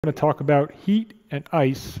going to talk about heat and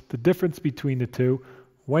ice, the difference between the two,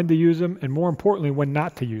 when to use them, and more importantly, when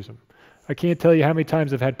not to use them. I can't tell you how many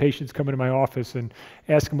times I've had patients come into my office and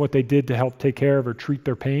ask them what they did to help take care of or treat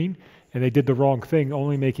their pain, and they did the wrong thing,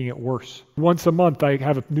 only making it worse. Once a month, I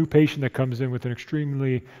have a new patient that comes in with an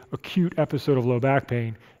extremely acute episode of low back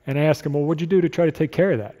pain, and I ask them, well, what'd you do to try to take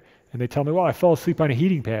care of that? And they tell me, well, I fell asleep on a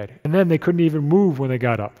heating pad. And then they couldn't even move when they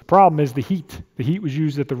got up. The problem is the heat. The heat was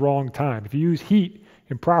used at the wrong time. If you use heat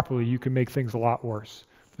improperly, you can make things a lot worse.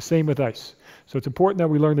 The same with ice. So it's important that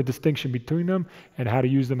we learn the distinction between them and how to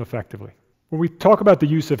use them effectively. When we talk about the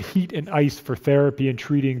use of heat and ice for therapy and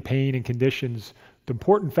treating pain and conditions, the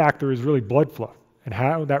important factor is really blood flow and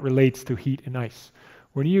how that relates to heat and ice.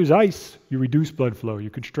 When you use ice, you reduce blood flow, you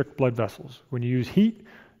constrict blood vessels. When you use heat,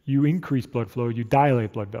 you increase blood flow, you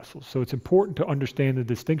dilate blood vessels. So it's important to understand the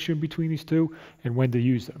distinction between these two and when to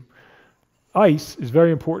use them. Ice is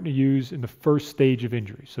very important to use in the first stage of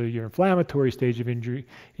injury. So your inflammatory stage of injury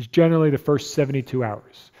is generally the first 72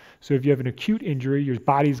 hours. So if you have an acute injury, your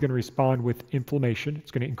body is going to respond with inflammation.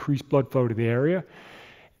 It's going to increase blood flow to the area,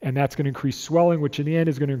 and that's going to increase swelling, which in the end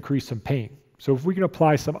is going to increase some pain. So if we can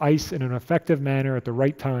apply some ice in an effective manner at the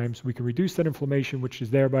right times, we can reduce that inflammation, which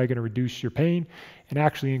is thereby going to reduce your pain and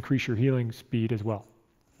actually increase your healing speed as well.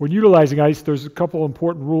 When utilizing ice, there's a couple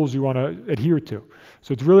important rules you want to adhere to.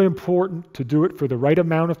 So it's really important to do it for the right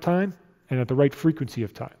amount of time and at the right frequency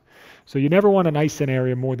of time. So you never want an ice in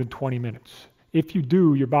area more than 20 minutes. If you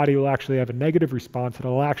do, your body will actually have a negative response and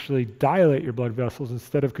it'll actually dilate your blood vessels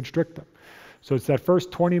instead of constrict them. So it's that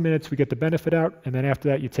first 20 minutes we get the benefit out, and then after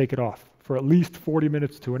that you take it off for at least 40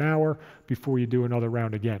 minutes to an hour before you do another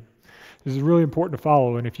round again. This is really important to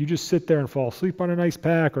follow, and if you just sit there and fall asleep on an ice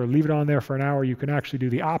pack or leave it on there for an hour, you can actually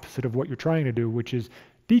do the opposite of what you're trying to do, which is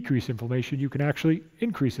decrease inflammation. You can actually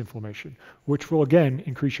increase inflammation, which will again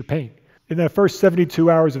increase your pain. In that first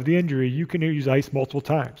 72 hours of the injury, you can use ice multiple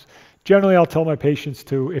times. Generally, I'll tell my patients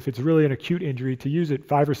to, if it's really an acute injury, to use it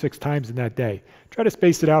 5 or 6 times in that day. Try to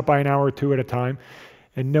space it out by an hour or two at a time,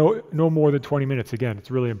 and no more than 20 minutes. Again,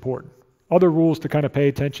 it's really important. Other rules to kind of pay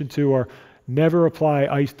attention to are never apply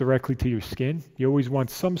ice directly to your skin. You always want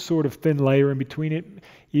some sort of thin layer in between it.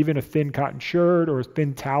 Even a thin cotton shirt or a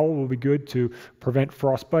thin towel will be good to prevent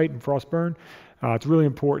frostbite and frostburn. It's really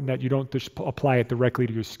important that you don't just apply it directly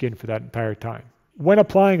to your skin for that entire time. When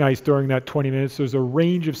applying ice during that 20 minutes, there's a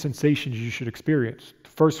range of sensations you should experience. The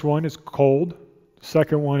first one is cold. The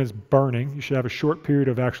second one is burning. You should have a short period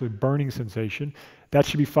of actually burning sensation. That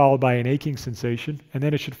should be followed by an aching sensation, and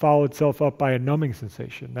then it should follow itself up by a numbing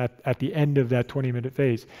sensation at the end of that 20-minute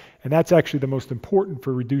phase. And that's actually the most important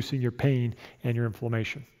for reducing your pain and your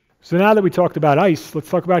inflammation. So now that we talked about ice, let's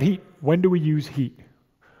talk about heat. When do we use heat?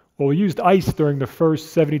 Well, we used ice during the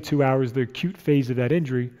first 72 hours, the acute phase of that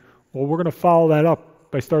injury. Well, we're going to follow that up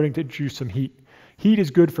by starting to introduce some heat. Heat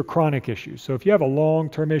is good for chronic issues. So if you have a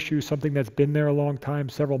long-term issue, something that's been there a long time,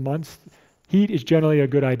 several months, heat is generally a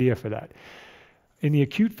good idea for that. In the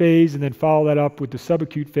acute phase, and then follow that up with the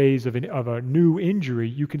subacute phase of a new injury,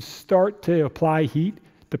 you can start to apply heat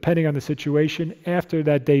depending on the situation. After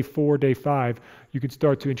that day 4, day 5, you can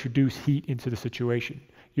start to introduce heat into the situation.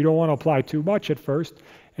 You don't want to apply too much at first,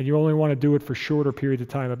 and you only want to do it for shorter periods of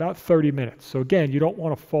time, about 30 minutes. So again, you don't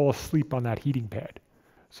want to fall asleep on that heating pad.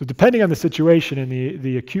 So depending on the situation and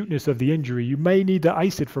the acuteness of the injury, you may need to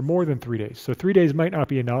ice it for more than 3 days. So 3 days might not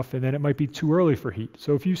be enough, and then it might be too early for heat.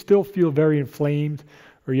 So if you still feel very inflamed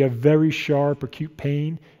or you have very sharp acute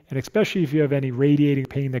pain, and especially if you have any radiating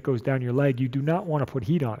pain that goes down your leg, you do not want to put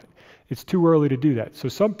heat on it. It's too early to do that. So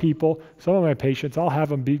some of my patients, I'll have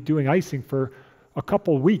them be doing icing for a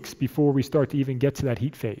couple weeks before we start to even get to that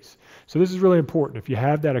heat phase. So this is really important. If you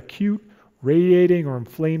have that acute radiating or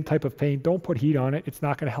inflamed type of pain, don't put heat on it. It's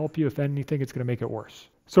not going to help you. If anything, it's going to make it worse.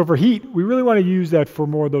 So for heat, we really want to use that for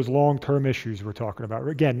more of those long-term issues we're talking about.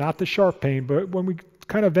 Again, not the sharp pain, but when we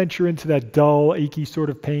kind of venture into that dull, achy sort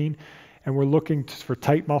of pain, and we're looking for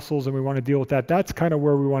tight muscles and we want to deal with that, that's kind of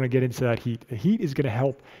where we want to get into that heat. The heat is going to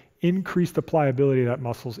help increase the pliability of that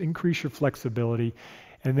muscles, increase your flexibility,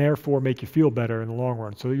 and therefore make you feel better in the long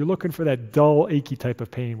run. So you're looking for that dull, achy type of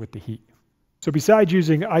pain with the heat. So besides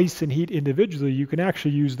using ice and heat individually, you can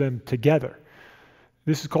actually use them together.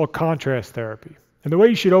 This is called contrast therapy. And the way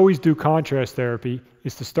you should always do contrast therapy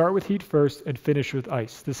is to start with heat first and finish with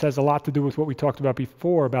ice. This has a lot to do with what we talked about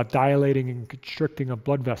before about dilating and constricting of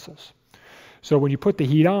blood vessels. So when you put the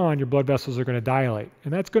heat on, your blood vessels are going to dilate,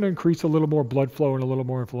 and that's going to increase a little more blood flow and a little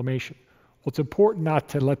more inflammation. Well, it's important not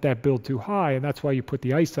to let that build too high, and that's why you put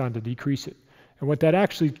the ice on to decrease it. And what that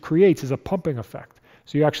actually creates is a pumping effect.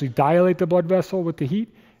 So you actually dilate the blood vessel with the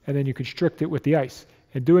heat, and then you constrict it with the ice.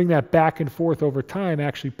 And doing that back and forth over time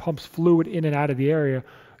actually pumps fluid in and out of the area.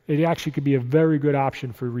 It actually could be a very good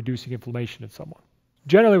option for reducing inflammation in someone.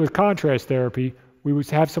 Generally with contrast therapy, we would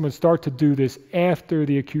have someone start to do this after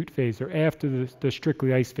the acute phase or after the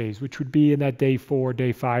strictly ice phase, which would be in that day 4,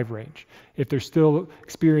 day 5 range, if they're still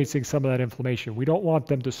experiencing some of that inflammation. We don't want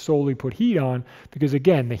them to solely put heat on because,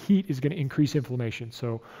 again, the heat is going to increase inflammation.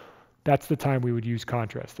 So that's the time we would use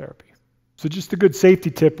contrast therapy. So just a good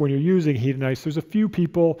safety tip when you're using heat and ice, there's a few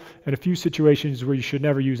people and a few situations where you should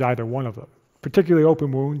never use either one of them. Particularly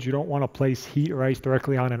open wounds, you don't want to place heat or ice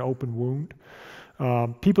directly on an open wound.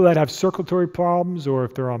 People that have circulatory problems or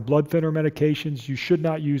if they're on blood thinner medications, you should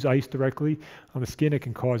not use ice directly on the skin. It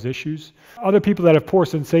can cause issues. Other people that have poor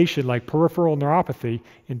sensation, like peripheral neuropathy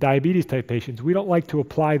in diabetes type patients, we don't like to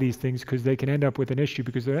apply these things because they can end up with an issue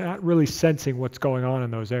because they're not really sensing what's going on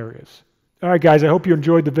in those areas. All right, guys, I hope you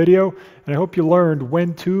enjoyed the video, and I hope you learned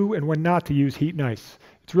when to and when not to use heat and ice.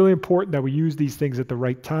 It's really important that we use these things at the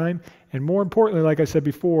right time, and more importantly, like I said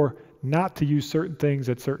before, not to use certain things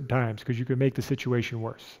at certain times because you can make the situation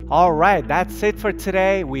worse. All right, that's it for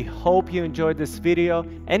today. We hope you enjoyed this video,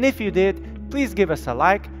 and if you did, please give us a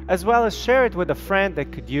like as well as share it with a friend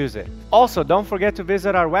that could use it. Also, don't forget to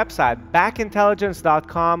visit our website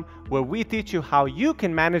backintelligence.com, where we teach you how you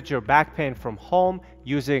can manage your back pain from home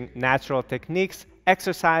using natural techniques,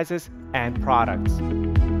 exercises, and products.